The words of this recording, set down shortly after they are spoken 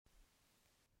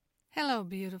Hello,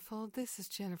 beautiful. This is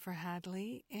Jennifer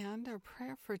Hadley, and our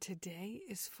prayer for today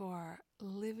is for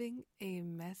living a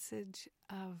message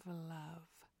of love.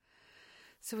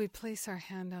 So we place our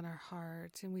hand on our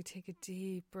heart and we take a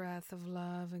deep breath of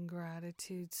love and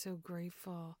gratitude, so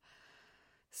grateful,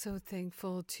 so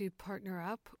thankful to partner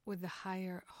up with the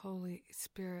higher Holy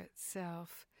Spirit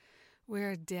self.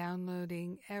 We're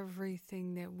downloading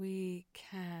everything that we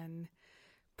can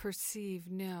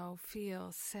perceive, know,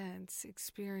 feel, sense,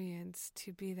 experience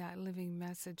to be that living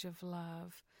message of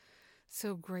love.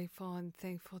 So grateful and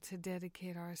thankful to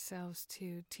dedicate ourselves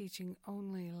to teaching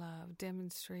only love,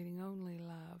 demonstrating only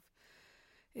love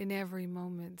in every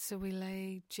moment. So we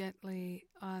lay gently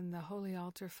on the holy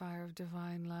altar fire of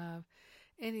divine love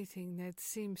anything that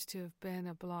seems to have been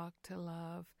a block to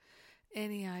love,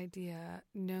 any idea,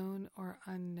 known or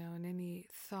unknown, any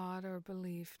thought or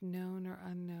belief, known or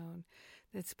unknown,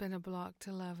 that's been a block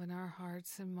to love in our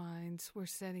hearts and minds. We're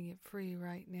setting it free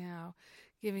right now,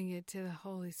 giving it to the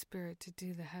Holy Spirit to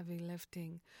do the heavy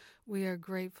lifting. We are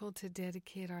grateful to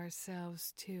dedicate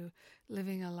ourselves to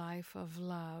living a life of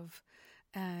love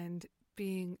and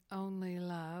being only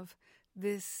love.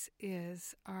 This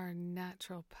is our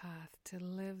natural path to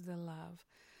live the love.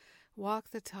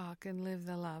 Walk the talk and live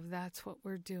the love. That's what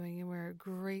we're doing, and we're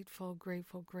grateful,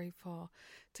 grateful, grateful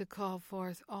to call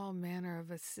forth all manner of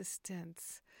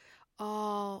assistance,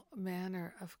 all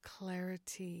manner of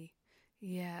clarity.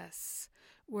 Yes,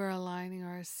 we're aligning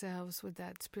ourselves with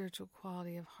that spiritual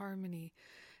quality of harmony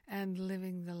and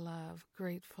living the love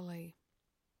gratefully,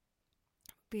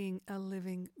 being a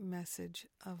living message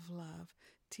of love,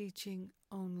 teaching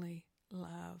only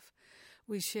love.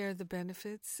 We share the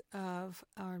benefits of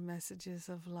our messages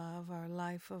of love, our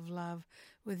life of love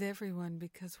with everyone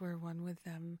because we're one with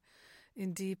them.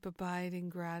 In deep abiding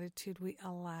gratitude, we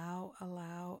allow.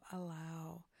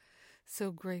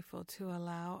 So grateful to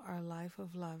allow our life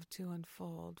of love to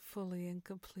unfold fully and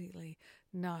completely,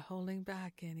 not holding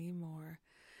back anymore.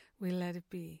 We let it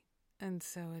be, and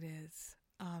so it is.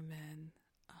 Amen.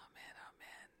 Amen.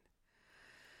 Amen.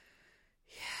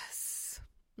 Yes.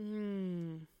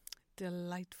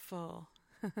 Delightful.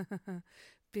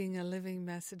 Being a living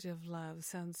message of love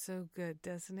sounds so good,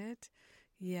 doesn't it?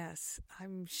 Yes,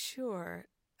 I'm sure,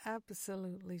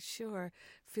 absolutely sure,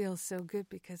 feels so good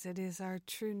because it is our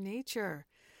true nature.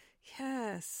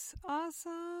 Yes,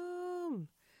 awesome.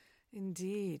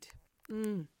 Indeed.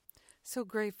 So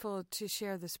grateful to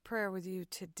share this prayer with you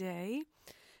today.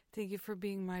 Thank you for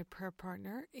being my prayer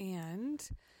partner. And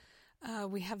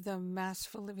we have the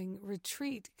Masterful Living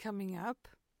Retreat coming up.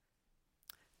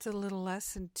 It's a little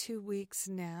less than 2 weeks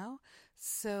now,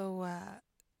 so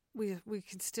we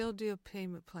can still do a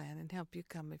payment plan and help you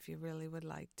come if you really would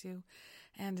like to,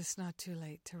 and it's not too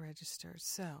late to register.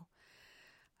 So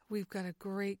we've got a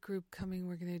great group coming.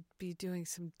 We're going to be doing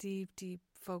some deep, deep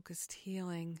focused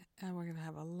healing, and we're going to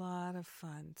have a lot of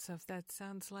fun. So if that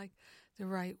sounds like the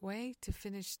right way to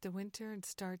finish the winter and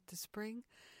start the spring,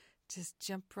 just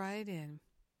jump right in.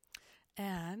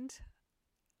 And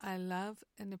I love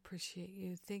and appreciate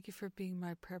you. Thank you for being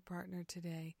my prayer partner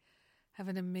today. Have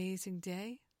an amazing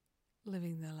day,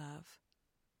 living the love.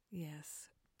 Yes,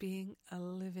 being a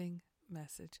living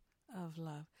message of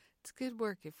love. It's good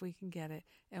work if we can get it,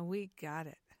 and we got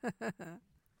it.